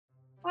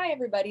Hi,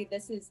 everybody.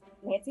 This is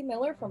Nancy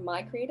Miller from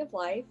My Creative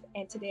Life,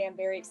 and today I'm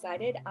very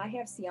excited. I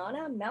have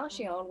Sienna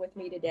Malchion with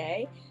me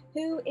today,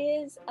 who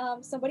is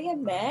somebody I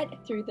met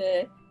through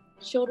the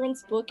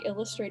Children's Book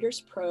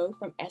Illustrators Pro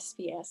from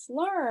SBS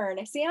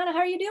Learn. Sienna, how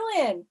are you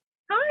doing?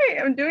 Hi,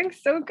 I'm doing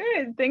so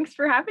good. Thanks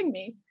for having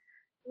me.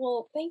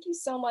 Well, thank you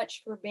so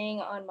much for being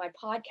on my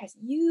podcast.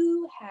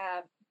 You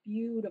have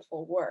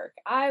beautiful work.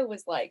 I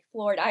was like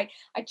floored. I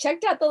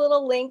checked out the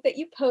little link that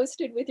you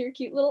posted with your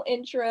cute little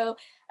intro,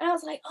 and I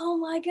was like, "Oh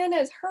my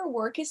goodness, her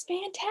work is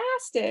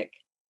fantastic."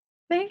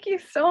 Thank you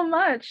so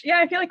much. Yeah,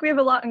 I feel like we have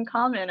a lot in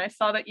common. I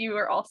saw that you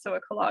are also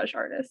a collage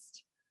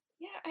artist.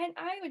 Yeah, and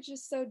I was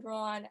just so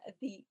drawn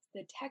the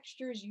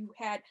textures you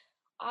had.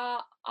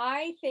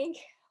 I think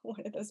one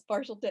of those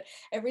partial to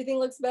everything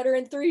looks better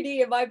in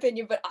 3D in my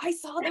opinion, but I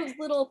saw those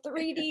little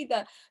 3D,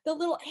 the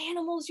little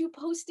animals you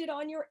posted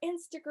on your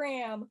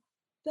Instagram.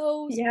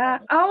 Those Yeah.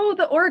 are Oh,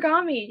 the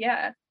origami.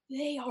 Yeah.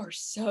 they are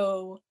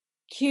so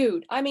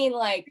cute. I mean,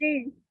 like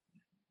Thanks.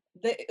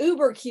 the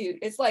uber cute.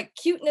 It's like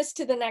cuteness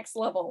to the next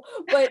level.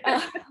 But I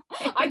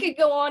Thanks. could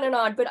go on and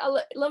on, but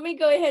let me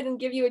go ahead and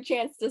give you a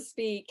chance to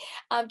speak.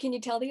 Can you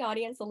tell the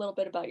audience a little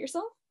bit about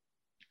yourself?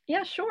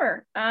 Yeah,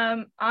 sure.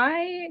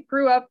 I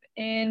grew up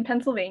in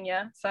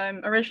Pennsylvania, so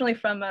I'm originally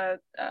from a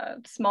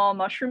small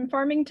mushroom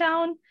farming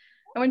town.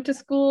 I went to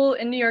school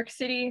in New York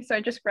City, so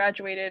I just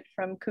graduated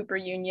from Cooper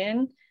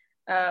Union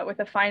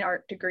with a fine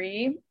art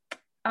degree.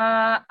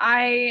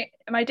 I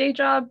my day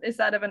job is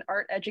that of an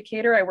art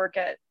educator. I work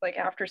at like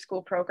after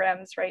school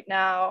programs right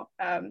now.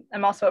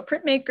 I'm also a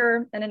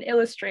printmaker and an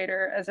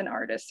illustrator as an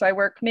artist. So I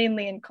work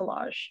mainly in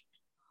collage.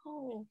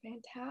 Oh,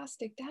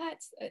 fantastic.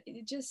 That's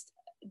just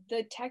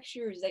the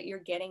textures that you're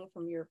getting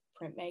from your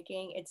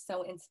printmaking. It's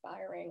so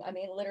inspiring. I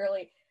mean,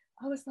 literally,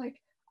 I was like,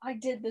 I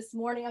did this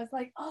morning. I was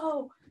like,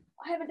 oh,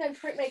 I haven't done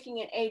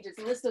printmaking in ages,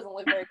 and this doesn't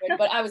look very good.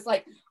 But I was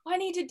like, I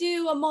need to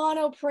do a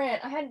mono print.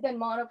 I hadn't done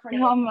mono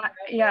printing in forever.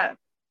 Yeah,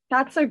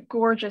 that's a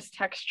gorgeous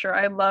texture.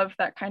 I love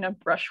that kind of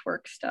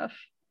brushwork stuff.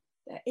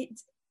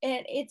 It's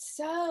and it's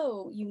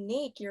so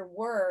unique, your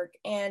work,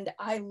 and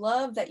I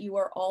love that you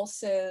are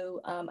also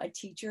a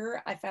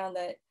teacher. I found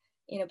that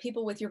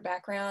people with your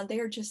background, they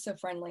are just so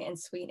friendly and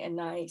sweet and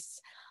nice.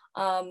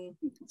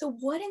 So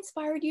what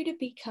inspired you to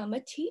become a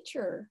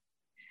teacher?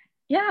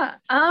 Yeah,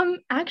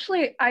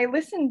 actually, I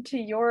listened to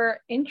your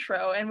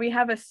intro and we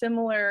have a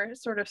similar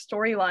sort of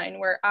storyline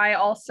where I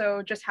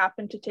also just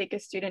happened to take a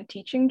student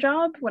teaching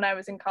job when I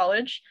was in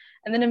college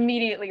and then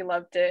immediately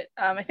loved it.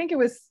 I think it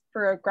was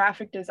for a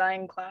graphic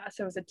design class.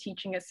 I was a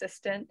teaching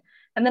assistant.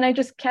 And then I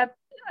just kept,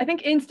 I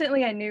think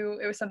instantly I knew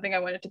it was something I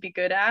wanted to be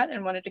good at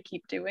and wanted to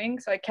keep doing.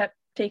 So I kept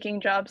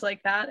taking jobs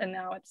like that, and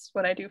now it's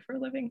what I do for a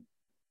living.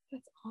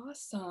 That's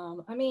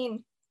awesome. I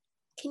mean,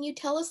 can you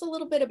tell us a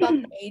little bit about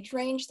the age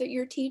range that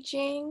you're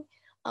teaching?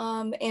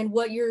 And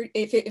what you're,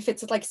 if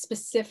it's like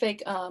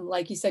specific,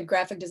 like you said,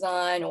 graphic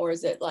design, or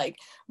is it like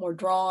more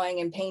drawing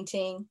and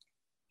painting?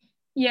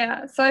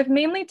 Yeah, so I've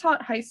mainly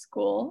taught high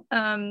school.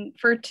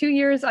 For 2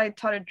 years, I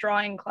taught a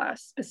drawing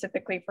class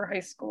specifically for high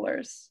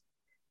schoolers.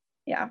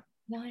 Yeah.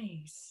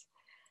 Nice.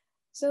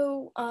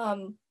 So,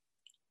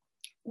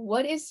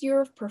 what is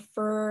your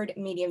preferred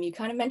medium? You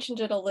kind of mentioned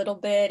it a little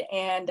bit,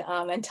 and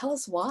tell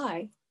us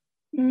why.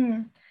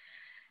 Mm.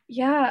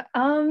 Yeah,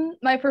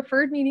 my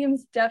preferred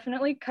medium's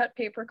definitely cut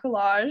paper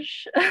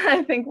collage.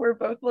 I think we're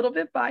both a little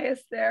bit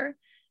biased there.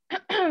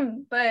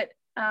 But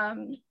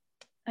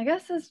I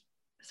guess as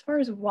far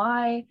as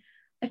why,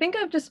 I think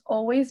I've just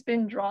always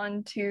been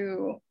drawn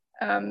to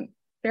um,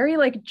 very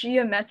like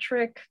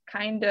geometric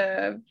kind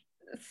of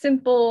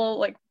simple,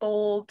 like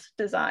bold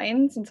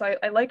designs. And so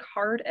I like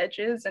hard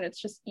edges, and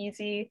it's just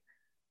easy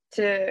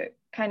to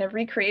kind of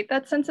recreate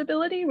that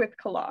sensibility with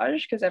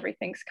collage because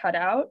everything's cut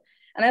out.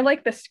 And I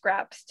like the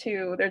scraps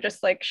too. They're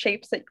just like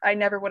shapes that I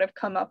never would have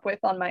come up with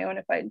on my own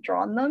if I'd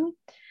drawn them.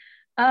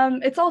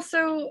 It's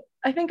also,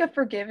 I think, a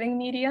forgiving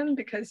medium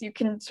because you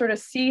can sort of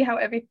see how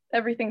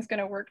everything's going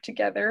to work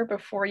together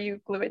before you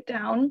glue it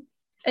down.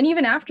 And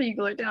even after you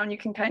glue it down, you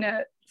can kind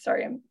of,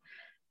 sorry, I'm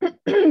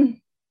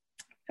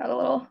got a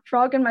little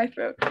frog in my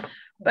throat.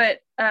 But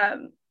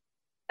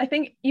I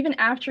think even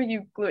after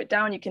you glue it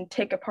down, you can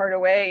take a part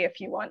away if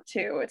you want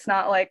to. It's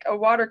not like a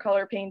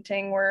watercolor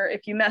painting where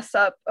if you mess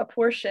up a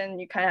portion,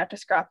 you kind of have to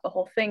scrap the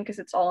whole thing because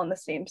it's all on the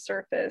same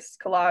surface.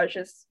 Collage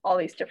is all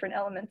these different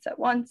elements at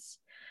once.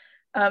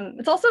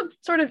 It's also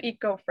sort of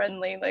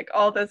eco-friendly. Like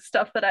all the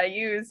stuff that I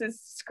use is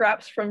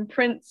scraps from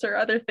prints or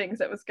other things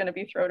that was going to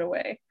be thrown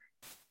away.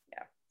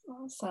 Yeah.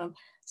 Awesome.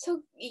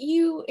 So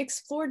you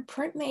explored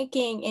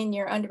printmaking in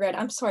your undergrad.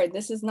 I'm sorry,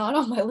 this is not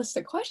on my list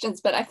of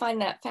questions, but I find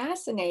that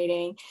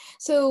fascinating.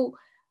 So,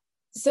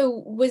 so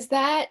was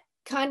that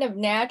kind of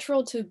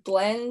natural to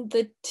blend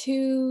the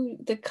two,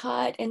 the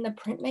cut and the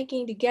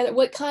printmaking together?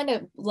 What kind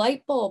of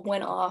light bulb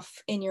went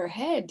off in your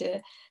head to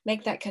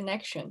make that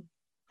connection?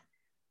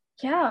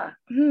 Yeah.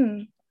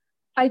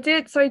 I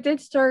did. So I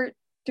did start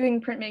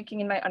doing printmaking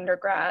in my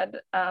undergrad,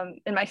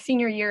 in my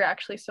senior year,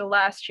 actually. So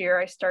last year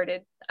I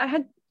started, I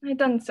had I'd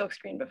done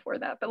silkscreen before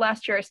that, but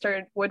last year I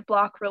started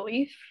woodblock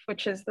relief,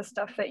 which is the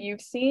stuff that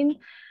you've seen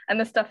and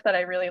the stuff that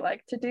I really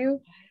like to do.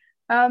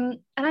 And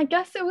I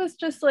guess it was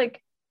just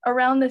like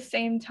around the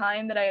same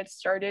time that I had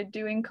started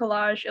doing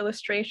collage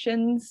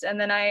illustrations. And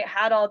then I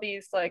had all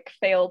these like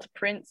failed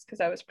prints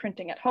because I was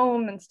printing at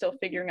home and still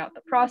figuring out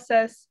the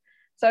process.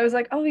 So I was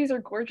like, oh, these are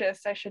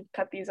gorgeous. I should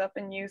cut these up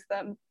and use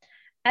them.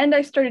 And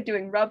I started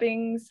doing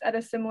rubbings at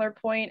a similar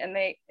point, and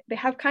they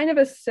have kind of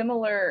a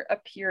similar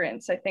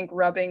appearance, I think,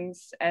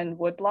 rubbings and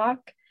woodblock.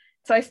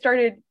 So I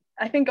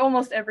think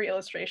almost every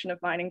illustration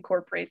of mine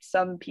incorporates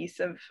some piece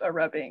of a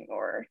rubbing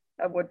or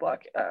a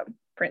woodblock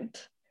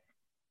print.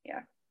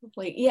 Yeah.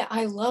 Yeah,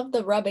 I love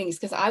the rubbings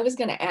because I was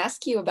going to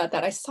ask you about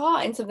that. I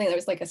saw in something that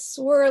was like a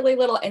swirly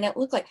little, and it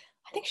looked like,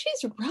 I think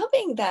she's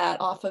rubbing that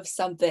off of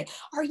something.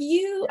 Are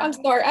you, I'm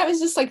sorry, I was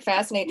just like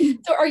fascinated.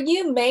 So are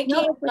you making,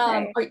 No,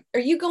 okay. are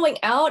you going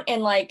out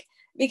and like,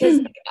 because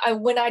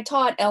when I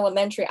taught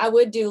elementary, I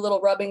would do little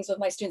rubbings with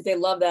my students. They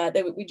love that.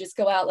 We just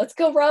go out, let's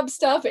go rub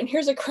stuff, and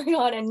here's a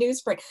crayon and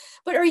newsprint.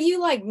 But are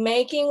you like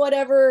making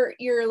whatever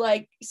your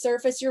like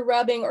surface you're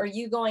rubbing, or are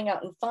you going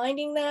out and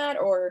finding that,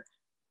 or?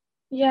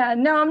 Yeah,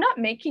 no, I'm not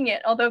making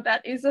it, although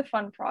that is a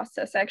fun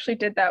process. I actually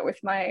did that with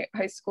my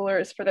high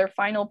schoolers for their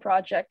final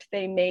project.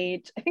 They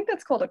made, I think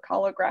that's called a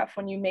collograph,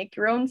 when you make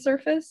your own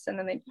surface, and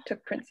then they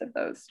took prints of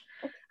those.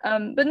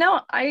 But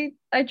no, I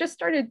just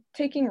started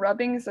taking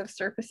rubbings of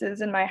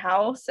surfaces in my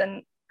house,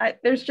 and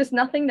there's just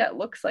nothing that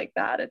looks like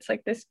that. It's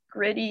like this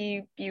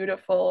gritty,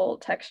 beautiful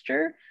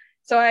texture.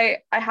 So I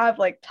have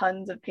like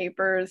tons of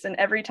papers, and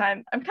every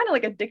time I'm kind of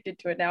like addicted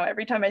to it now.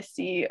 Every time I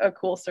see a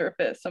cool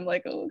surface, I'm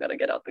like, oh, gotta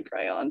get out the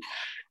crayon.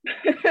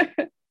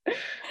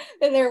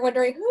 And they're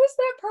wondering, who's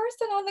that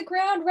person on the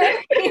ground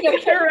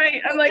rubbing? You're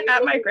right. I'm like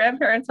at my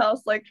grandparents'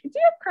 house, like, do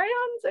you have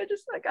crayons?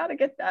 I gotta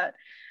get that.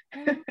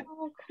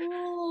 Oh,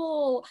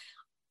 cool.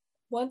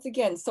 Once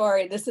again,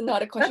 sorry, this is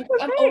not a question.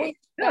 That's okay. I'm always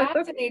No,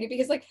 fascinated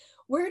because like,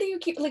 where do you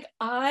keep, like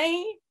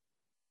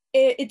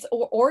it's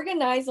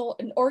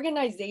an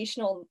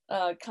organizational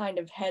kind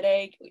of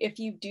headache if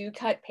you do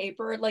cut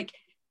paper. Like,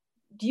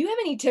 do you have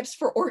any tips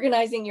for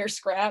organizing your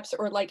scraps,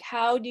 or like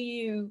how do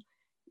you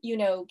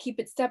keep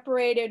it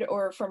separated,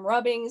 or from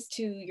rubbings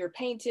to your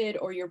painted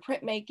or your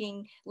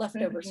printmaking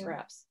leftover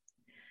scraps?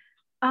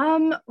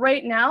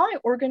 Right now I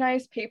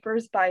organize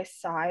papers by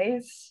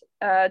size,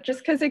 just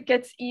because it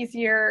gets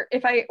easier.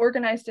 If I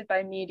organized it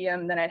by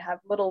medium, then I'd have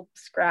little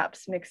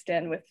scraps mixed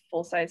in with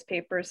full-size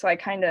papers. So I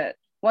kind of,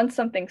 once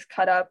something's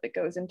cut up, it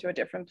goes into a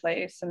different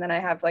place. And then I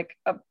have like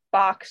a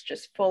box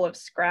just full of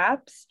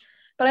scraps.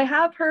 But I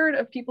have heard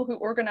of people who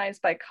organize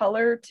by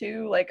color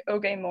too, like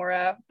Oge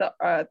Mora,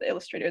 the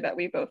illustrator that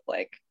we both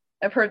like.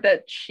 I've heard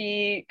that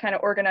she kind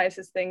of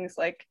organizes things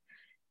like,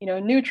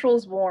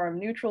 neutral's warm,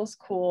 neutral's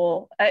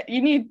cool.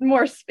 You need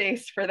more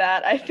space for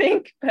that, I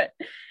think. But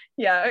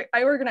yeah,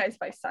 I organize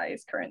by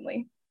size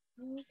currently.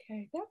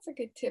 Okay, that's a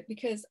good tip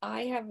because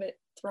I have it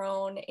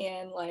thrown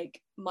in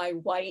like my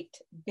white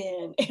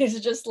bin. It's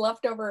just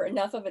left over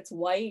enough of it's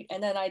white,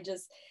 and then I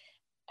just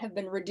have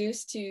been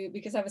reduced to,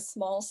 because I have a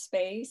small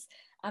space,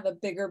 I have a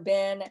bigger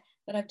bin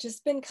that I've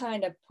just been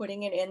kind of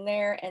putting it in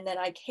there, and then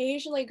I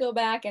occasionally go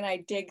back and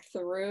I dig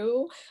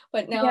through,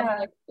 but now I'm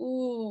like,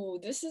 ooh,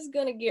 this is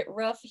gonna get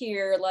rough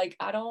here. Like,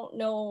 I don't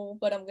know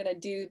what I'm gonna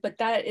do, but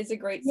that is a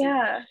great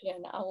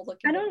suggestion. I will look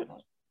into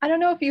that. I don't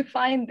know if you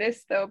find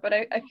this though, but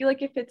I feel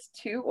like if it's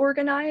too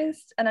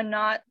organized and I'm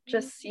not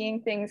just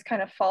seeing things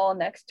kind of fall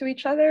next to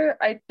each other,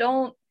 I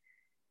don't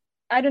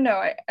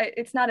know.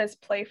 It's not as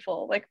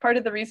playful. Like, part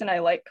of the reason I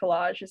like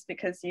collage is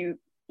because you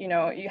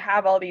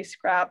have all these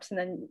scraps and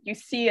then you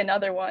see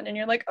another one and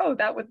you're like, oh,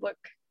 that would look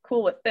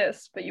cool with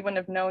this, but you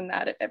wouldn't have known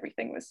that if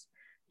everything was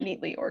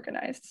neatly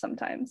organized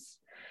sometimes.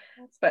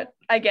 But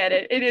I get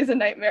it. It is a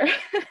nightmare.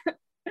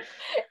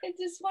 It's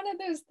just one of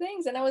those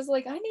things. And I was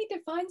like, I need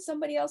to find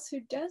somebody else who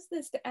does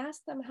this to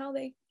ask them how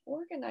they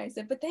organize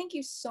it. But thank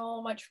you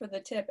so much for the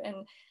tip.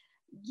 And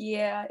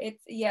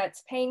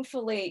it's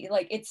painfully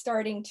like it's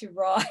starting to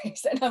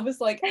rise. And I was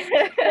like,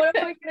 what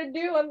am I gonna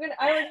do?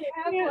 I already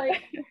have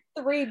like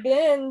 3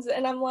 bins,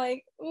 and I'm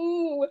like,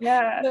 ooh,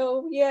 yeah.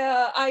 so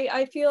yeah,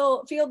 I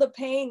feel the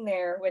pain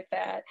there with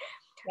that.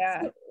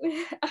 Yeah. So,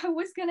 I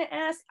was going to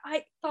ask,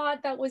 I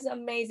thought that was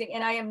amazing.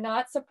 And I am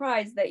not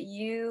surprised that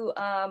you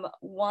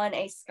won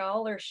a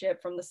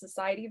scholarship from the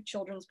Society of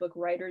Children's Book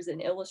Writers and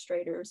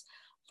Illustrators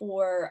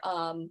for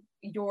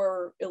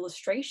your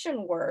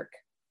illustration work.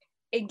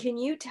 And can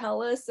you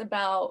tell us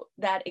about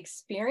that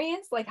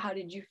experience? Like, how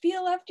did you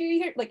feel after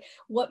you heard? Like,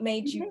 what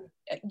made you,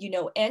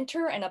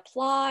 enter and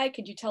apply?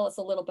 Could you tell us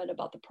a little bit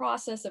about the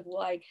process of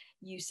why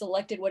you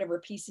selected whatever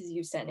pieces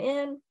you sent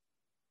in?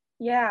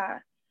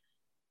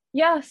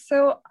 Yeah,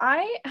 so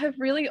I have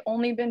really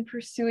only been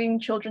pursuing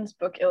children's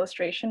book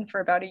illustration for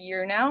about a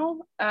year now.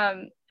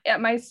 At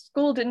my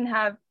school didn't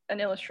have an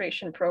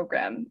illustration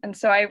program. And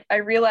so I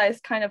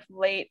realized kind of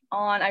late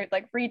on, I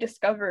like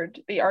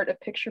rediscovered the art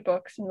of picture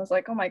books and was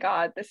like, oh my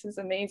God, this is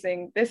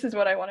amazing. This is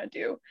what I want to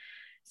do.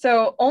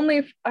 So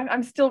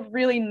I'm still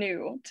really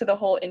new to the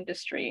whole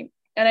industry.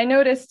 And I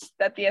noticed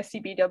that the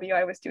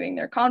SCBWI was doing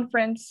their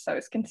conference. I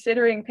was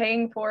considering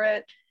paying for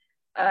it.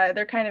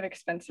 They're kind of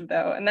expensive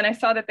though. And then I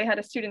saw that they had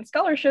a student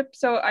scholarship,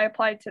 so I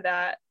applied to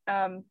that.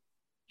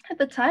 At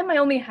the time, I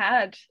only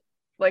had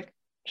like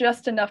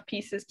just enough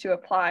pieces to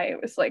apply.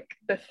 It was like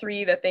the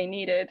 3 that they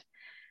needed.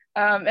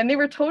 And they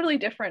were totally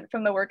different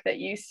from the work that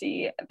you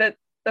see.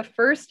 The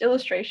first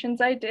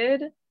illustrations I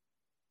did,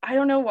 I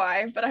don't know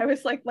why, but I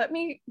was like,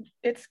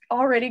 it's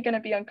already going to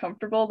be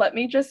uncomfortable. Let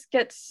me just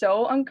get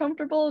so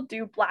uncomfortable,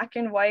 do black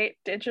and white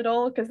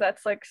digital, because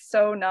that's like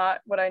so not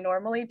what I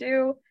normally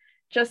do.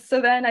 Just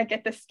so then I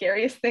get the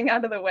scariest thing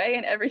out of the way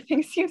and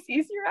everything seems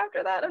easier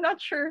after that. I'm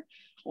not sure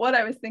what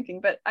I was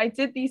thinking, but I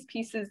did these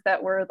pieces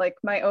that were like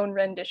my own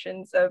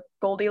renditions of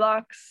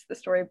Goldilocks, the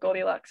story of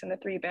Goldilocks and the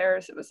 3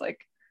 bears. It was like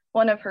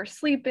one of her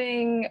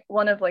sleeping,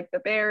 one of like the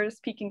bears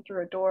peeking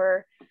through a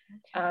door,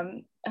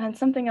 and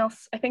something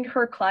else, I think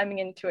her climbing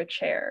into a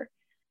chair.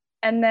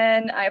 And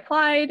then I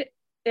applied.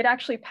 It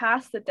actually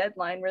passed the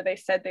deadline where they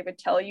said they would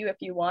tell you if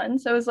you won.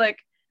 So I was like,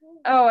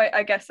 oh,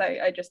 I guess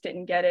I just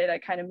didn't get it. I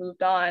kind of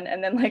moved on.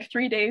 And then like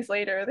 3 days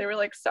later, they were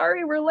like,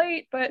 sorry, we're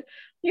late, but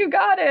you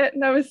got it.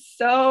 And I was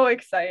so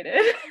excited.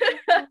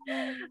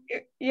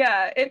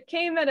 Yeah, it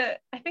came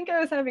at I think I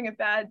was having a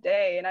bad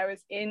day and I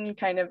was in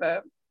kind of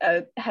a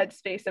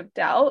headspace of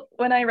doubt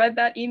when I read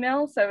that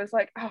email. So I was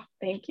like, oh,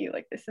 thank you.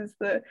 Like, this is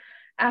the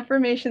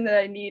affirmation that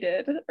I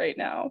needed right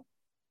now.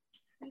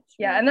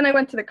 Yeah, and then I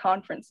went to the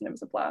conference and it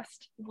was a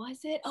blast. Was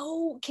it?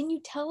 Oh, can you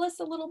tell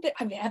us a little bit?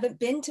 I mean, I haven't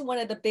been to one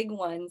of the big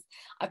ones.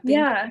 I've been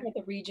to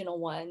the regional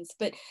ones,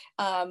 but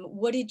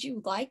what did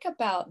you like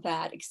about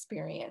that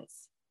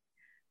experience?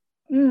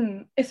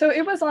 So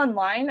it was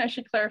online. I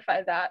should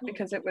clarify that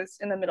because it was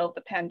in the middle of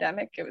the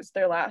pandemic. It was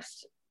their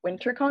last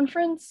winter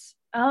conference.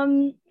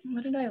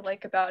 What did I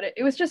like about it?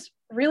 It was just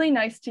really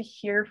nice to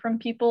hear from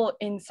people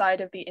inside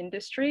of the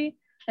industry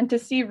and to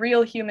see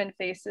real human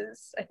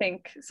faces. I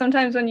think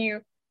sometimes when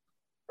you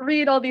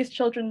read all these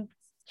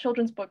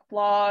children's book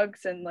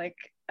blogs and like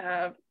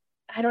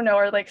I don't know,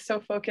 are like so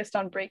focused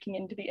on breaking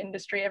into the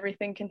industry,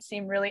 everything can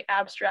seem really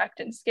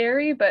abstract and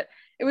scary, but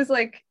it was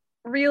like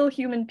real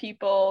human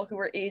people who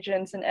were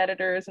agents and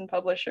editors and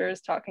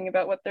publishers talking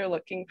about what they're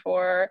looking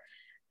for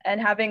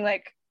and having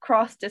like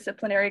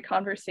cross-disciplinary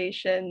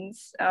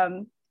conversations.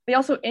 They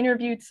also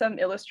interviewed some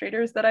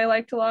illustrators that I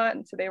liked a lot,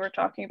 and so they were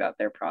talking about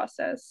their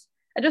process.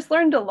 I just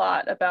learned a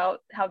lot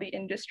about how the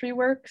industry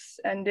works,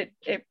 and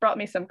it brought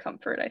me some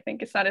comfort. I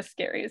think it's not as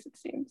scary as it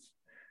seems.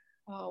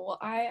 Oh, well,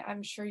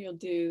 I'm sure you'll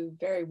do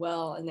very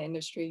well in the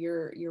industry.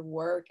 Your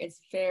work is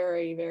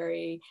very,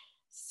 very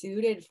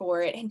suited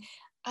for it. And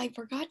I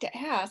forgot to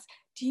ask,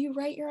 do you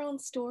write your own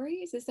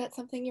stories? Is that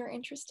something you're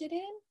interested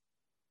in?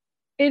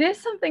 It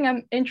is something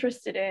I'm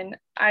interested in.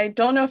 I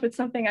don't know if it's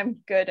something I'm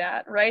good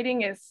at.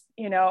 Writing is,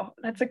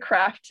 that's a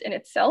craft in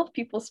itself.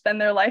 People spend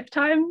their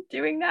lifetime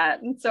doing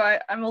that. And so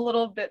I'm a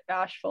little bit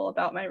bashful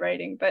about my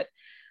writing, but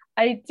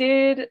I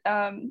do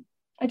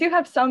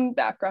have some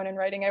background in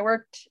writing. I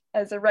worked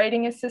as a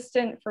writing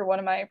assistant for one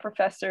of my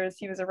professors.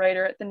 He was a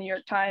writer at the New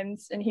York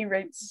Times and he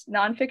writes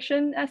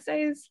nonfiction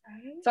essays.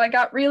 So I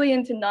got really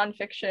into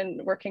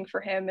nonfiction working for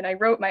him, and I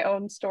wrote my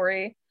own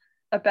story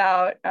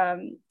about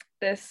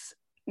this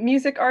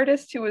music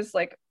artist who was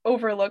like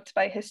overlooked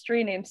by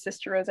history named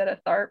Sister Rosetta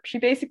Tharpe. She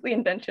basically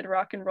invented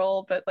rock and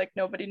roll, but like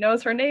nobody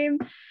knows her name.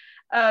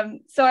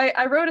 So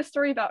I wrote a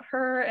story about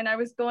her, and I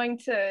was going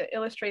to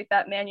illustrate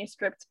that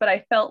manuscript, but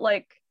I felt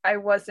like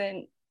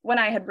when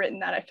I had written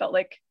that, I felt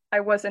like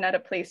I wasn't at a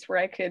place where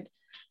I could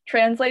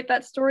translate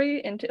that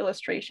story into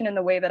illustration in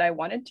the way that I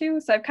wanted to.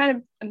 So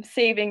I'm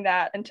saving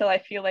that until I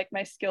feel like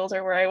my skills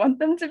are where I want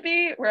them to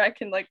be, where I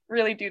can like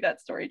really do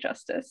that story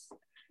justice.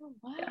 Oh,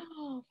 wow,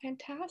 yeah.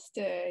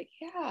 Fantastic.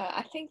 Yeah,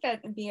 I think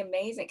that would be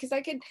amazing because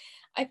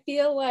I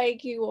feel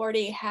like you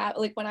already have,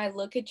 like when I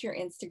look at your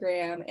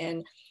Instagram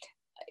and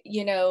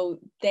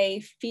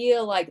they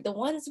feel like the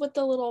ones with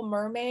the little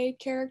mermaid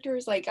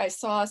characters, like I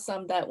saw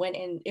some that went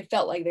in, it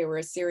felt like they were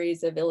a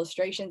series of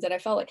illustrations and I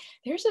felt like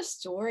there's a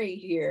story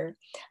here.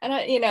 And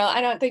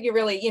I don't think you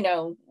really,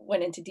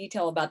 went into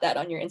detail about that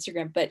on your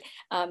Instagram, but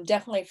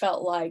definitely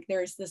felt like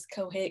there's this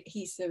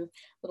cohesive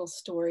little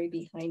story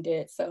behind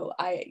it. So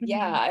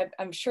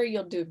I'm sure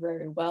you'll do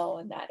very well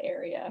in that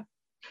area.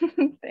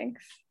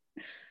 Thanks.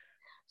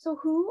 So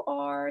who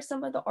are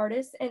some of the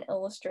artists and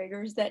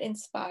illustrators that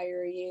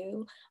inspire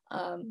you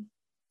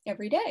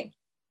every day?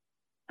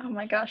 Oh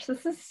my gosh,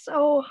 this is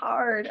so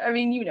hard. I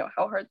mean, you know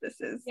how hard this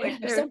is. Yeah,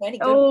 like there's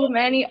so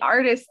many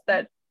artists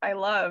that I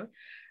love.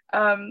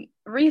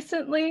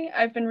 Recently,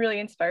 I've been really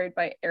inspired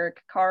by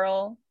Eric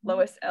Carle,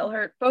 Lois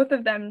Ehlert. Both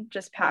of them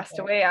just passed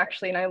away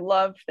actually, and I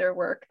love their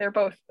work. They're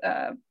both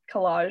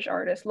collage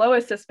artists.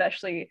 Lois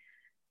especially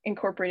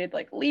incorporated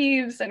like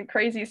leaves and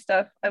crazy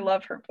stuff. I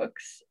love her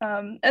books.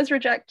 Ezra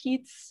Jack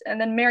Keats,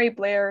 and then Mary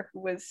Blair,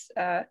 who was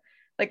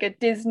like a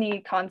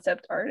Disney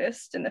concept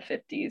artist in the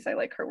 50s. I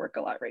like her work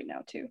a lot right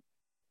now too.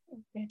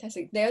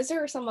 Fantastic. Those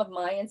are some of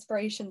my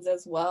inspirations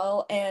as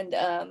well. And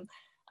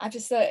I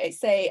just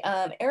say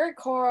Eric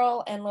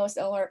Carle and Lois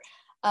Ehlert,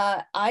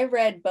 I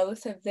read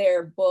both of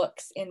their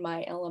books in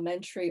my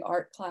elementary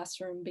art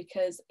classroom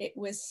because it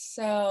was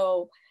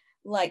so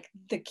like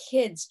the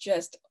kids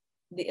just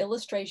the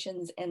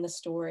illustrations and the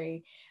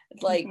story,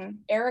 like Mm-hmm.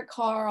 Eric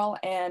Carle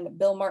and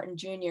Bill Martin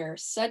Jr.,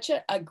 such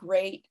a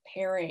great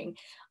pairing.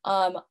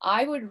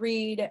 I would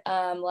read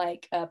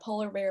like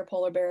Polar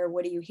Bear,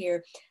 What Do You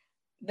Hear?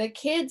 The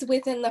kids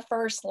within the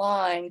first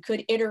line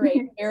could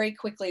iterate very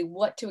quickly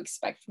what to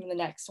expect from the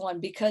next one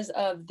because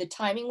of the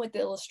timing with the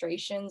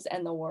illustrations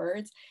and the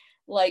words.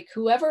 Like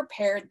whoever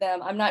paired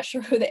them, I'm not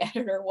sure who the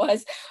editor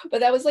was,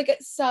 but that was like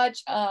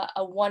such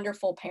a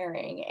wonderful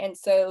pairing. And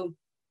so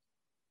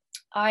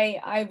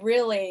I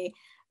really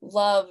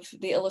love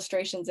the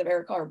illustrations of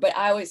Eric Carr, but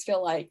I always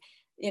feel like,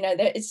 you know,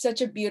 that it's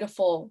such a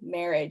beautiful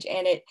marriage,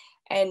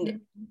 and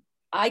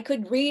I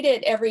could read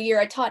it every year.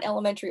 I taught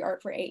elementary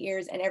art for 8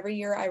 years, and every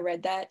year I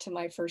read that to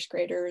my first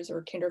graders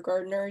or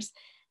kindergartners.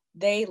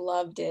 They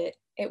loved it.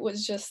 It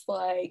was just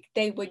like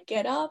they would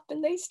get up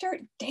and they start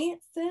dancing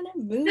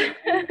and moving.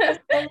 It was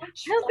so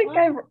much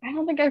fun. I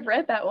don't think I've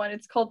read that one.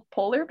 It's called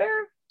Polar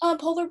Bear.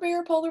 Polar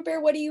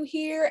Bear, What Do You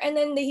Hear? And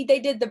then they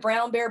did the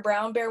Brown Bear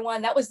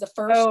one. That was the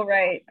first. Oh,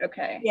 right.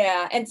 Okay.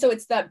 Yeah, and so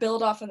it's that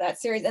build off of that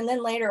series, and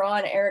then later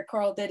on, Eric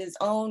Carle did his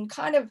own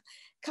kind of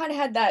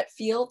had that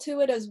feel to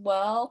it as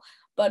well.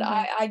 But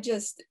Mm-hmm.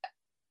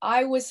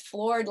 I was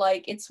floored.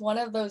 Like it's one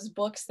of those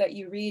books that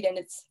you read and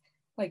it's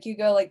like you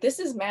go like, this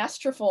is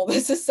masterful.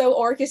 This is so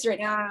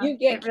orchestrated. Yeah, You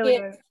get it really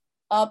kids was.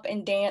 up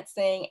and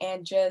dancing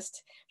and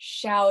just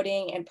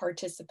shouting and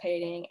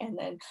participating. And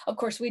then of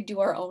course we do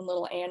our own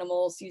little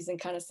animals using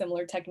kind of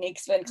similar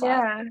techniques in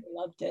class. Yeah. I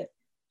loved it.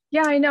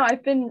 Yeah, I know.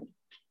 I've been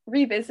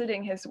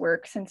revisiting his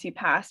work since he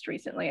passed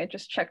recently. I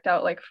just checked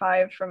out like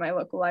 5 from my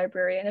local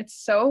library, and it's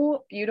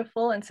so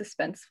beautiful and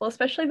suspenseful,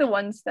 especially the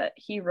ones that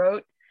he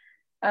wrote.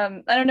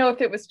 I don't know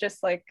if it was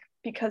just like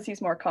because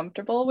he's more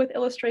comfortable with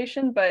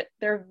illustration, but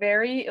they're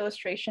very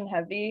illustration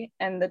heavy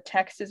and the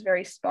text is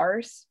very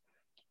sparse.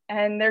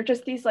 And they're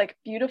just these like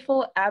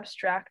beautiful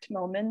abstract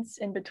moments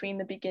in between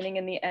the beginning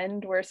and the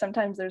end where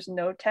sometimes there's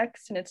no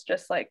text and it's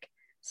just like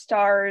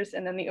stars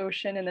and then the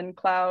ocean and then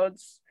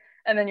clouds.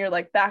 And then you're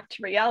like back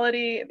to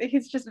reality.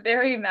 He's just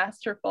very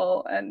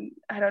masterful. And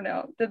I don't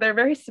know, they're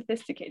very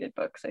sophisticated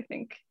books, I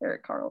think,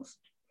 Eric Carle's.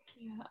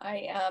 Yeah,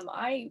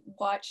 I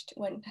watched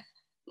when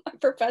my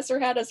professor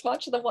had us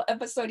watch the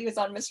episode he was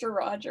on, Mr.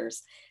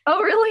 Rogers.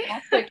 Oh, really?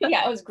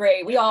 Yeah, it was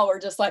great. We all were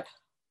just like,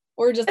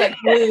 we're just like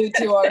glued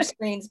to our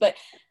screens, but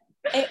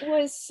it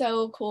was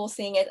so cool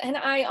seeing it. And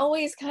I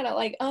always kind of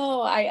like,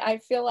 oh, I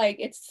feel like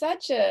it's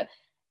such a,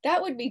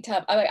 that would be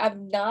tough. I've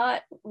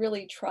not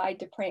really tried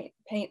to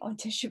paint on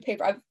tissue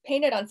paper. I've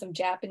painted on some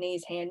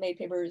Japanese handmade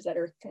papers that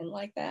are thin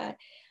like that.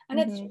 And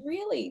it's Mm-hmm.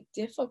 really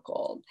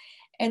difficult.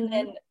 And Mm-hmm.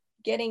 then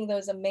getting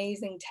those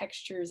amazing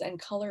textures and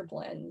color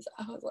blends,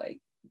 I was like,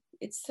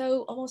 it's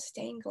so almost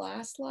stained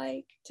glass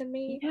like to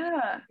me.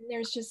 Yeah. And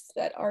there's just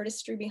that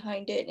artistry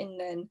behind it. And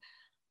then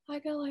I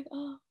go like,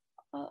 oh,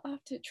 I'll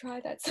have to try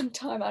that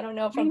sometime. I don't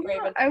know if I I'm know.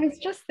 brave enough. I was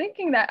just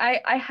thinking that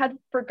I had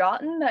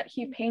forgotten that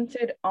he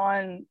painted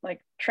on like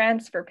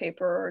transfer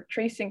paper or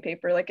tracing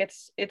paper. Like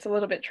it's a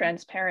little bit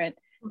transparent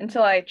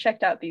until I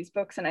checked out these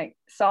books and I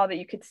saw that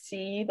you could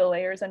see the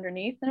layers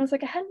underneath. And I was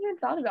like, I hadn't even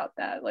thought about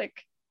that.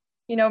 Like,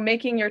 you know,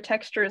 making your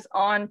textures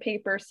on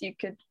paper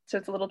so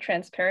it's a little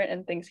transparent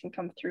and things can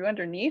come through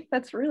underneath.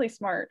 That's really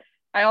smart.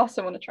 I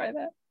also want to try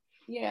that.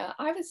 Yeah,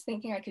 I was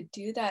thinking I could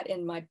do that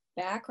in my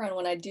background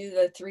when I do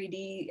the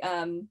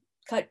 3D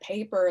cut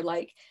paper.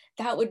 Like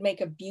that would make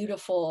a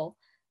beautiful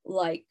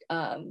like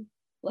a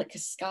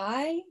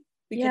sky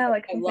because Yeah,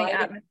 like I something light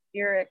it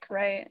atmospheric,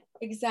 right?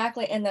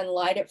 exactly and then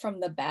light it from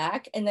the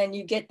back and then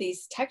you get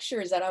these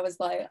textures that I was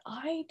like,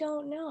 I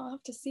don't know. I'll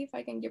have to see if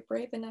I can get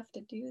brave enough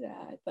to do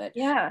that.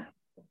 Yeah.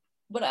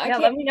 But I Yeah,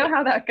 can't let me know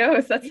how that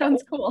goes. That yeah,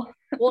 sounds cool.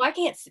 well, I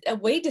can't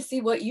wait to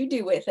see what you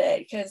do with it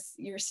because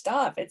your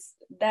stuff, it's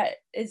that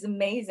is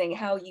amazing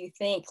how you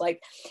think.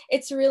 Like,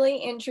 it's really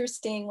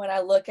interesting when I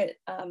look at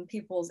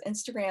people's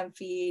Instagram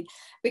feed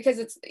because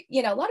it's,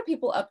 you know, a lot of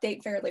people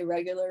update fairly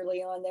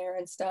regularly on there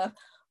and stuff,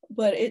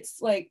 but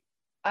it's like,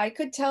 I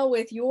could tell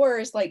with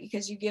yours, like,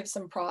 because you give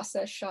some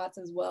process shots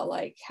as well.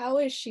 Like, how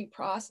is she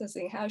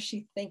processing? How is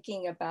she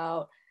thinking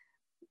about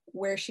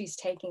where she's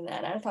taking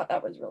that? And I thought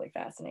that was really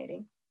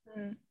fascinating.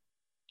 Mm.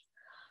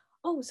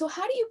 Oh, so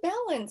how do you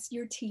balance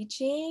your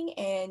teaching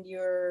and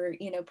your,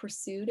 you know,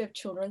 pursuit of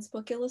children's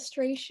book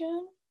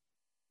illustration?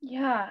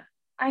 Yeah,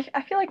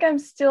 I feel like I'm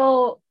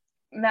still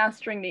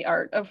mastering the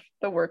art of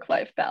the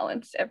work-life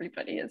balance.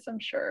 Everybody is, I'm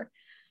sure.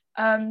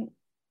 Um,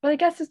 but I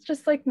guess it's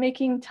just like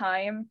making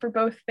time for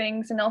both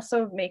things and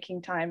also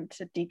making time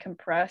to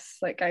decompress.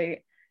 Like I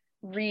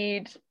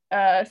read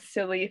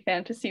silly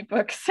fantasy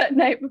books at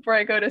night before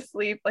I go to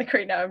sleep. Like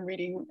right now I'm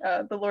reading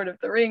The Lord of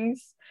the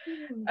Rings.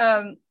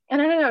 Hmm.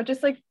 And I don't know,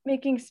 just like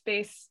making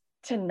space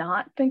to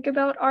not think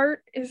about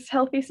art is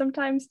healthy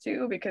sometimes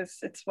too, because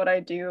it's what I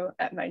do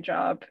at my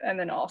job. And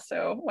then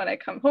also when I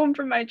come home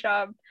from my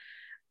job.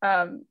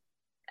 Um,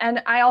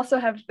 and I also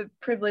have the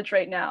privilege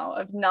right now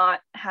of not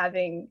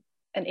having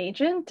an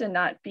agent and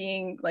not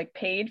being like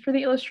paid for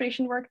the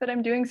illustration work that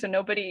I'm doing. So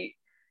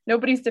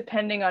nobody's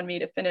depending on me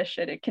to finish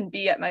it. It can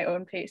be at my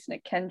own pace and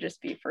it can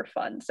just be for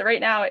fun. So right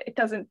now it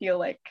doesn't feel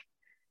like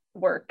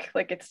work.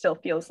 Like it still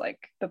feels like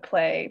the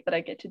play that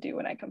I get to do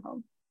when I come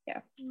home.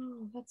 Yeah.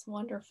 Oh, that's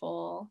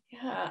wonderful.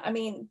 Yeah. I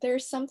mean,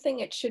 there's something,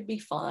 it should be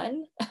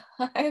fun.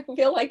 I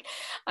feel like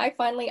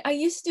I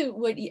used to,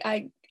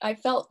 I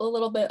felt a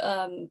little bit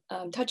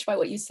touched by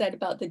what you said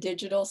about the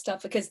digital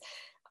stuff, because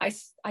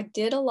I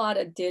did a lot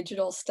of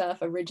digital stuff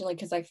originally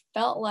because I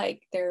felt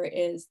like there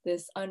is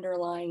this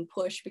underlying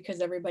push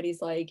because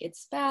everybody's like,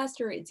 it's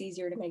faster, it's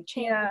easier to make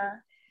changes. Yeah.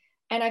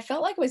 And I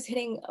felt like I was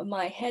hitting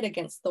my head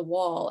against the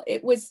wall.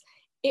 It was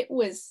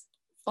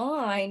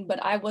fine,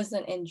 but I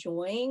wasn't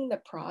enjoying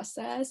the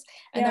process.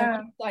 And then Yeah.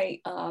 once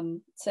I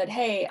said,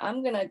 hey,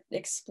 I'm gonna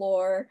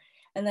explore,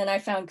 and then I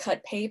found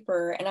cut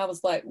paper, and I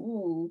was like,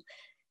 ooh,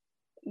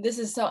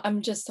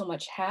 I'm just so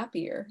much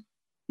happier.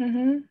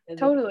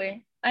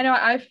 Totally. I know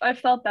I've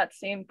felt that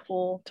same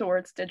pull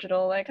towards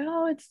digital, like,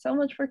 oh, it's so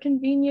much more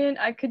convenient.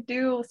 I could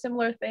do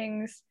similar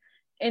things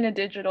in a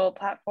digital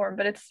platform,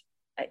 but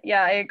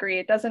yeah, I agree.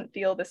 It doesn't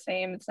feel the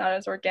same. It's not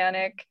as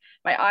organic.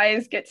 My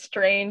eyes get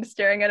strained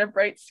staring at a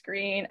bright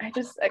screen. I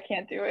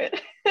can't do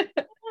it. And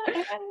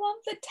I love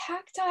the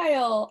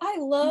tactile. I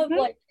love Mhm.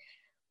 like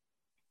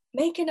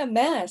making a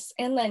mess,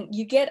 and then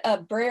you get a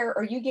brayer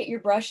or you get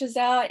your brushes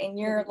out and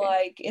you're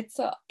like, it's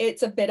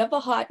a bit of a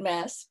hot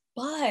mess,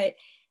 but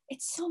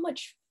it's so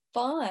much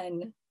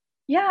fun.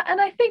 Yeah, and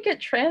I think it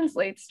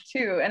translates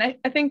too. And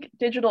I think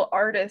digital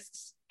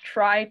artists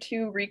try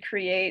to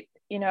recreate,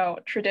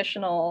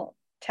 traditional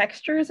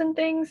textures and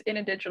things in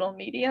a digital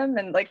medium.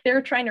 And like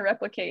they're trying to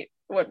replicate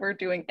what we're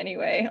doing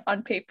anyway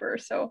on paper.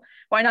 So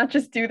why not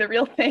just do the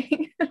real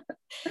thing?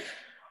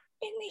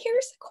 And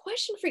here's a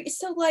question for you.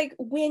 So like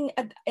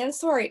and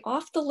sorry,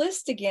 off the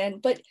list again,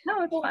 but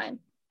No, it's fine.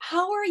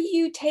 how are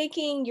you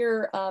taking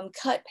your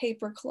cut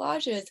paper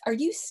collages? Are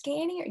you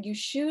scanning? Are you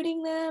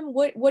shooting them?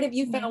 What have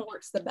you Mhm. found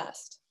works the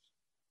best?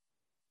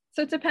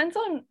 So it depends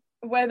on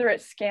whether it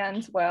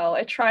scans well.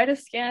 I try to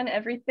scan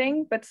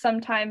everything, but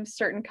sometimes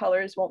certain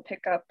colors won't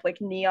pick up, like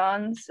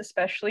neons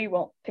especially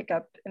won't pick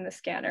up in the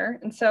scanner.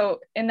 And so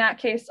in that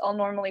case, I'll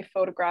normally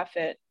photograph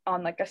it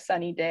on like a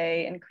sunny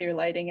day and clear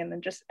lighting and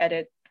then just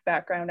edit the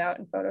background out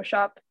in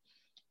Photoshop.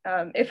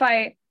 If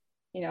I,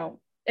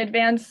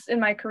 advance in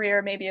my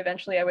career, maybe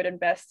eventually I would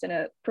invest in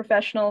a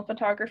professional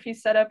photography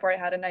setup where I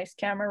had a nice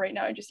camera. Right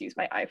now, I just use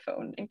my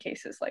iPhone in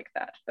cases like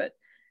that. But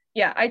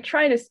yeah, I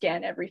try to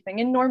scan everything,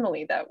 and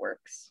normally that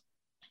works.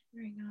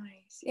 Very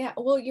nice. Yeah.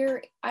 Well,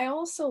 I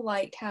also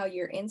liked how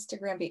your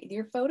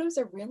your photos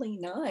are really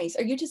nice.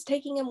 Are you just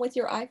taking them with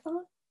your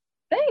iPhone?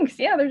 Thanks.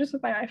 Yeah, they're just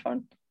with my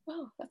iPhone.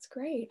 Oh, that's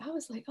great. I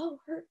was like, oh,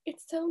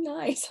 it's so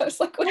nice. I was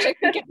like, wish I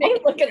could get mine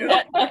Thank looking you.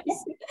 that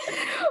nice.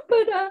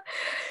 But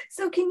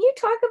so can you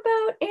talk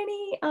about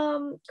any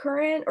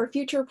current or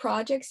future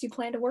projects you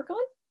plan to work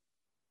on?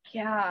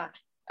 Yeah.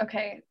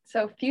 Okay.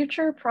 So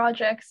future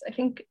projects, I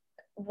think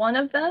one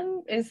of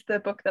them is the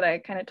book that I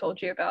kind of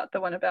told you about,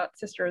 the one about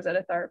Sister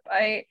Rosetta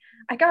Tharpe.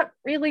 I got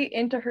really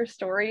into her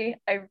story.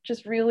 I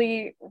just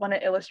really want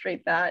to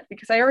illustrate that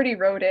because I already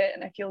wrote it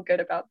and I feel good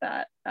about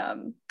that.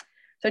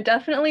 So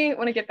definitely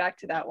want to get back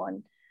to that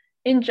one.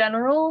 In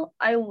general,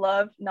 I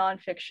love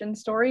nonfiction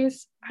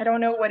stories. I don't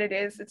know what it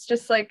is. It's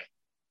just like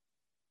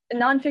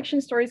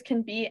nonfiction stories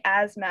can be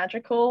as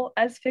magical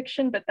as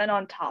fiction, but then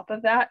on top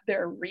of that,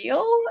 they're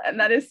real. And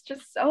that is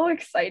just so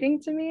exciting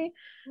to me.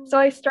 So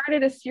I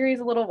started a series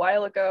a little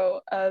while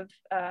ago of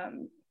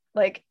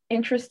like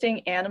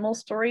interesting animal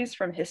stories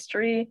from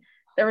history.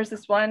 There was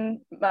this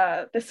one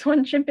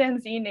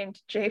chimpanzee named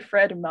J.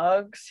 Fred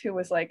Muggs, who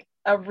was like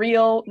a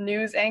real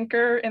news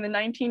anchor in the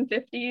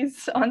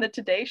 1950s on the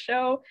Today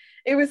Show.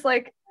 It was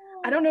like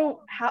I don't know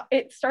how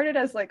it started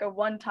as like a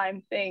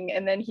one-time thing,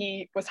 and then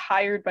he was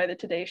hired by the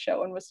Today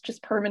Show and was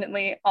just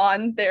permanently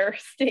on their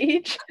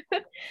stage.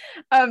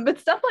 But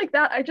stuff like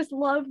that, I just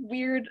love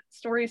weird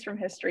stories from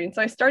history, and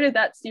so I started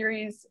that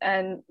series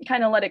and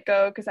kind of let it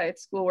go because I had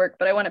schoolwork.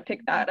 But I want to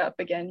pick that up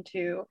again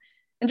too,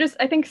 and just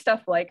I think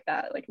stuff like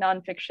that, like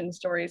nonfiction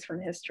stories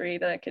from history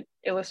that I could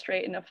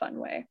illustrate in a fun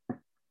way.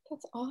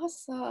 That's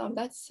awesome.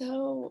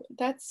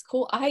 That's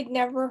cool. I'd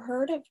never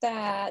heard of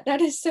that. That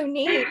is so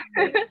neat.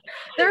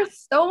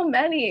 There's so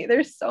many.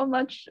 There's so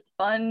much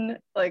fun,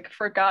 like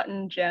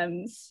forgotten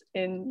gems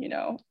in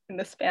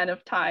the span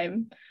of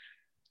time.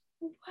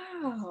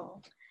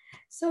 Wow.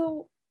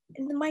 So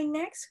my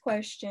next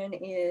question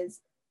is,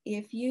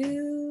 if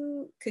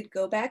you could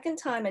go back in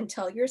time and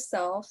tell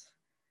yourself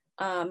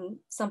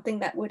something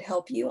that would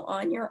help you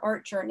on your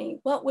art journey,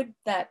 what would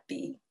that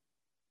be?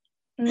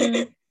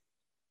 Mm,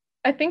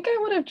 I think I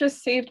would have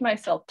just saved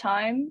myself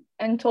time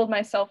and told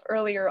myself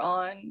earlier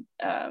on,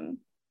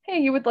 hey,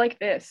 you would like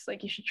this.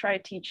 Like, you should try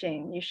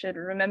teaching. You should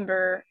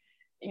remember,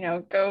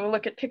 go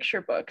look at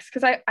picture books.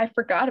 Because I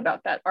forgot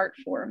about that art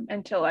form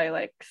until I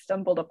like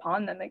stumbled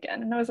upon them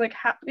again. And I was like,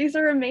 these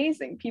are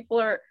amazing. People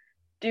are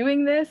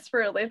doing this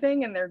for a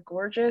living and they're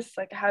gorgeous.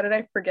 Like, how did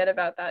I forget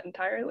about that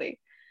entirely?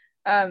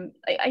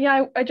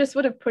 I just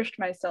would have pushed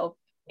myself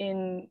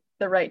in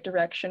the right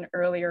direction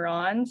earlier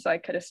on, so I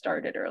could have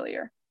started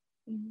earlier.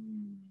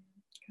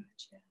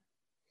 Gotcha.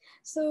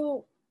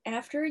 So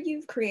after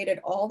you've created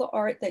all the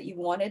art that you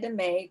wanted to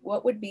make,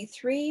 what would be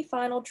 3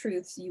 final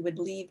truths you would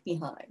leave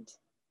behind?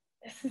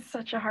 This is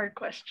such a hard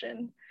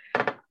question.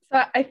 So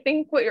I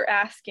think what you're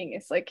asking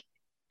is like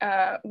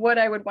what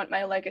I would want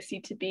my legacy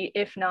to be,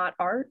 if not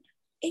art.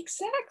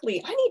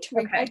 Exactly. I need to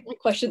rewrite Okay. my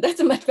question.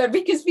 That's in my head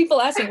because people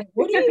ask me,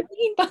 what do you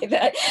mean by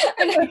that?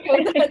 And I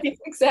go, that's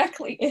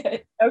exactly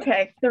it.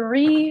 Okay,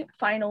 3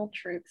 final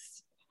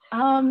truths.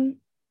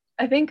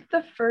 I think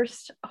the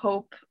first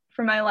hope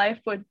for my life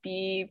would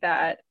be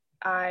that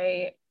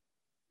I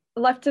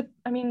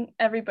I mean,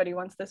 everybody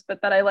wants this,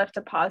 but that I left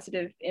a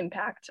positive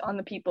impact on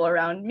the people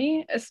around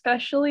me,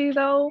 especially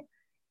though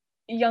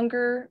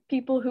younger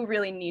people who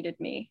really needed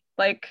me.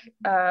 Like,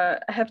 I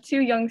have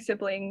 2 young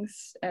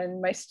siblings,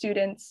 and my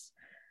students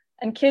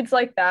and kids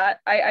like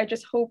that, I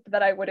just hope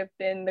that I would have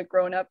been the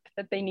grown up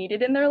that they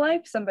needed in their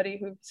life, somebody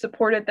who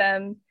supported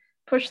them,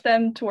 pushed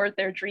them toward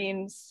their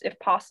dreams if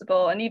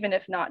possible, and even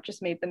if not,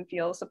 just made them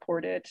feel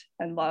supported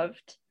and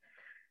loved.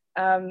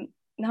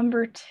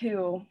 Number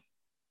 2,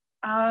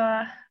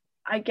 I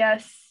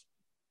guess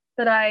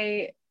that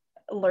I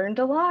learned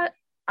a lot.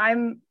 I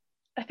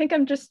think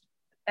I'm just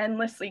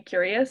endlessly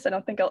curious. I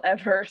don't think I'll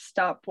ever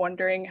stop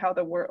wondering how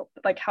the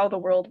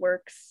world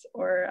works,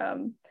 or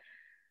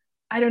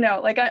I don't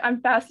know, like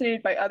I'm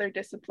fascinated by other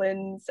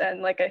disciplines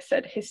and, like I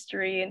said,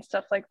 history and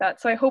stuff like that.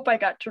 So I hope I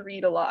got to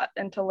read a lot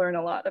and to learn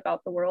a lot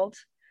about the world.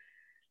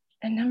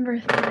 And number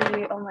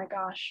 3, oh my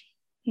gosh.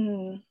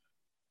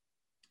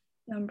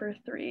 Number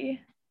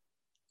 3.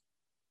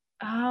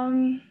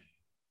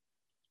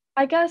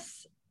 I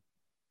guess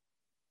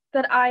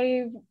that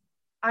I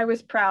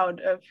was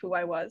proud of who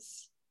I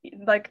was.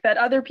 Like that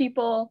other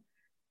people,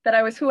 that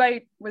I was who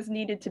I was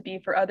needed to be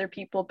for other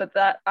people, but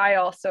that I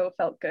also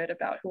felt good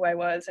about who I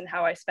was and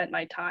how I spent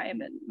my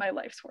time and my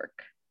life's work.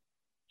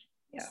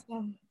 Yeah.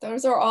 So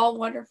those are all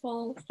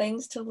wonderful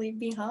things to leave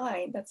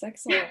behind. That's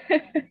excellent.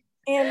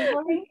 And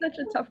such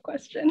a tough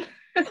question.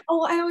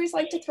 Oh, I always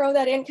like to throw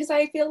that in because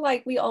I feel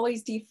like we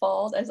always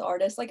default as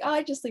artists, like, oh,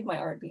 I just leave my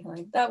art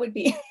behind. That would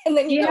be, and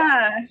then you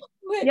yeah. go.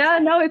 Yeah,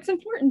 no, it's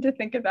important to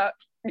think about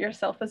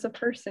yourself as a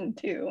person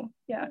too.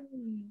 Yeah.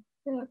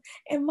 Yeah.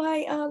 And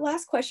my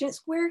last question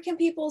is, where can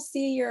people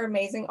see your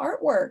amazing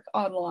artwork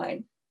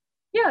online?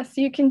 Yeah,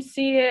 so you can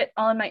see it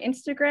on my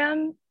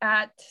Instagram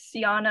at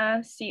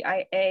Ciana,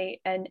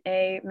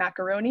 Ciana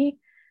Macaroni.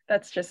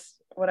 That's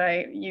just what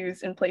I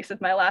use in place of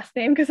my last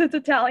name because it's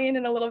Italian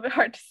and a little bit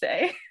hard to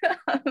say.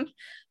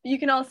 You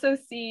can also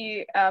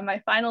see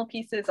my final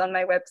pieces on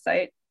my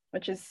website,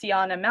 which is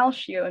Ciana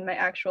Malchio, and my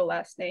actual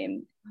last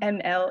name,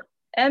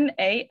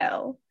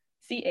 MALCHIONE.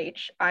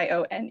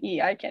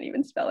 I can't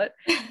even spell it,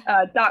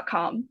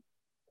 .com.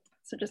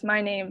 So just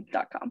my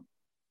name.com.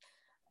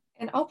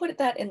 And I'll put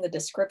that in the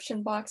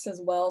description box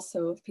as well,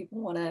 so if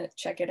people want to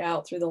check it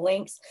out through the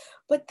links.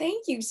 But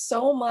thank you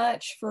so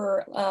much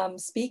for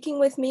speaking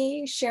with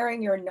me,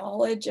 sharing your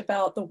knowledge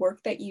about the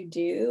work that you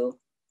do.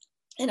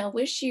 And I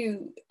wish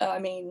you,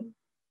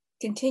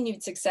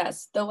 continued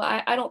success, though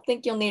I don't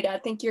think you'll need it. I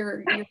think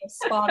you're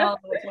spot on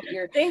with what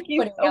you're Thank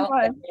you putting so out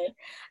much. there.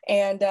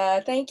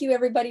 And thank you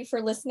everybody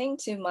for listening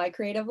to My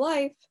Creative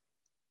Life.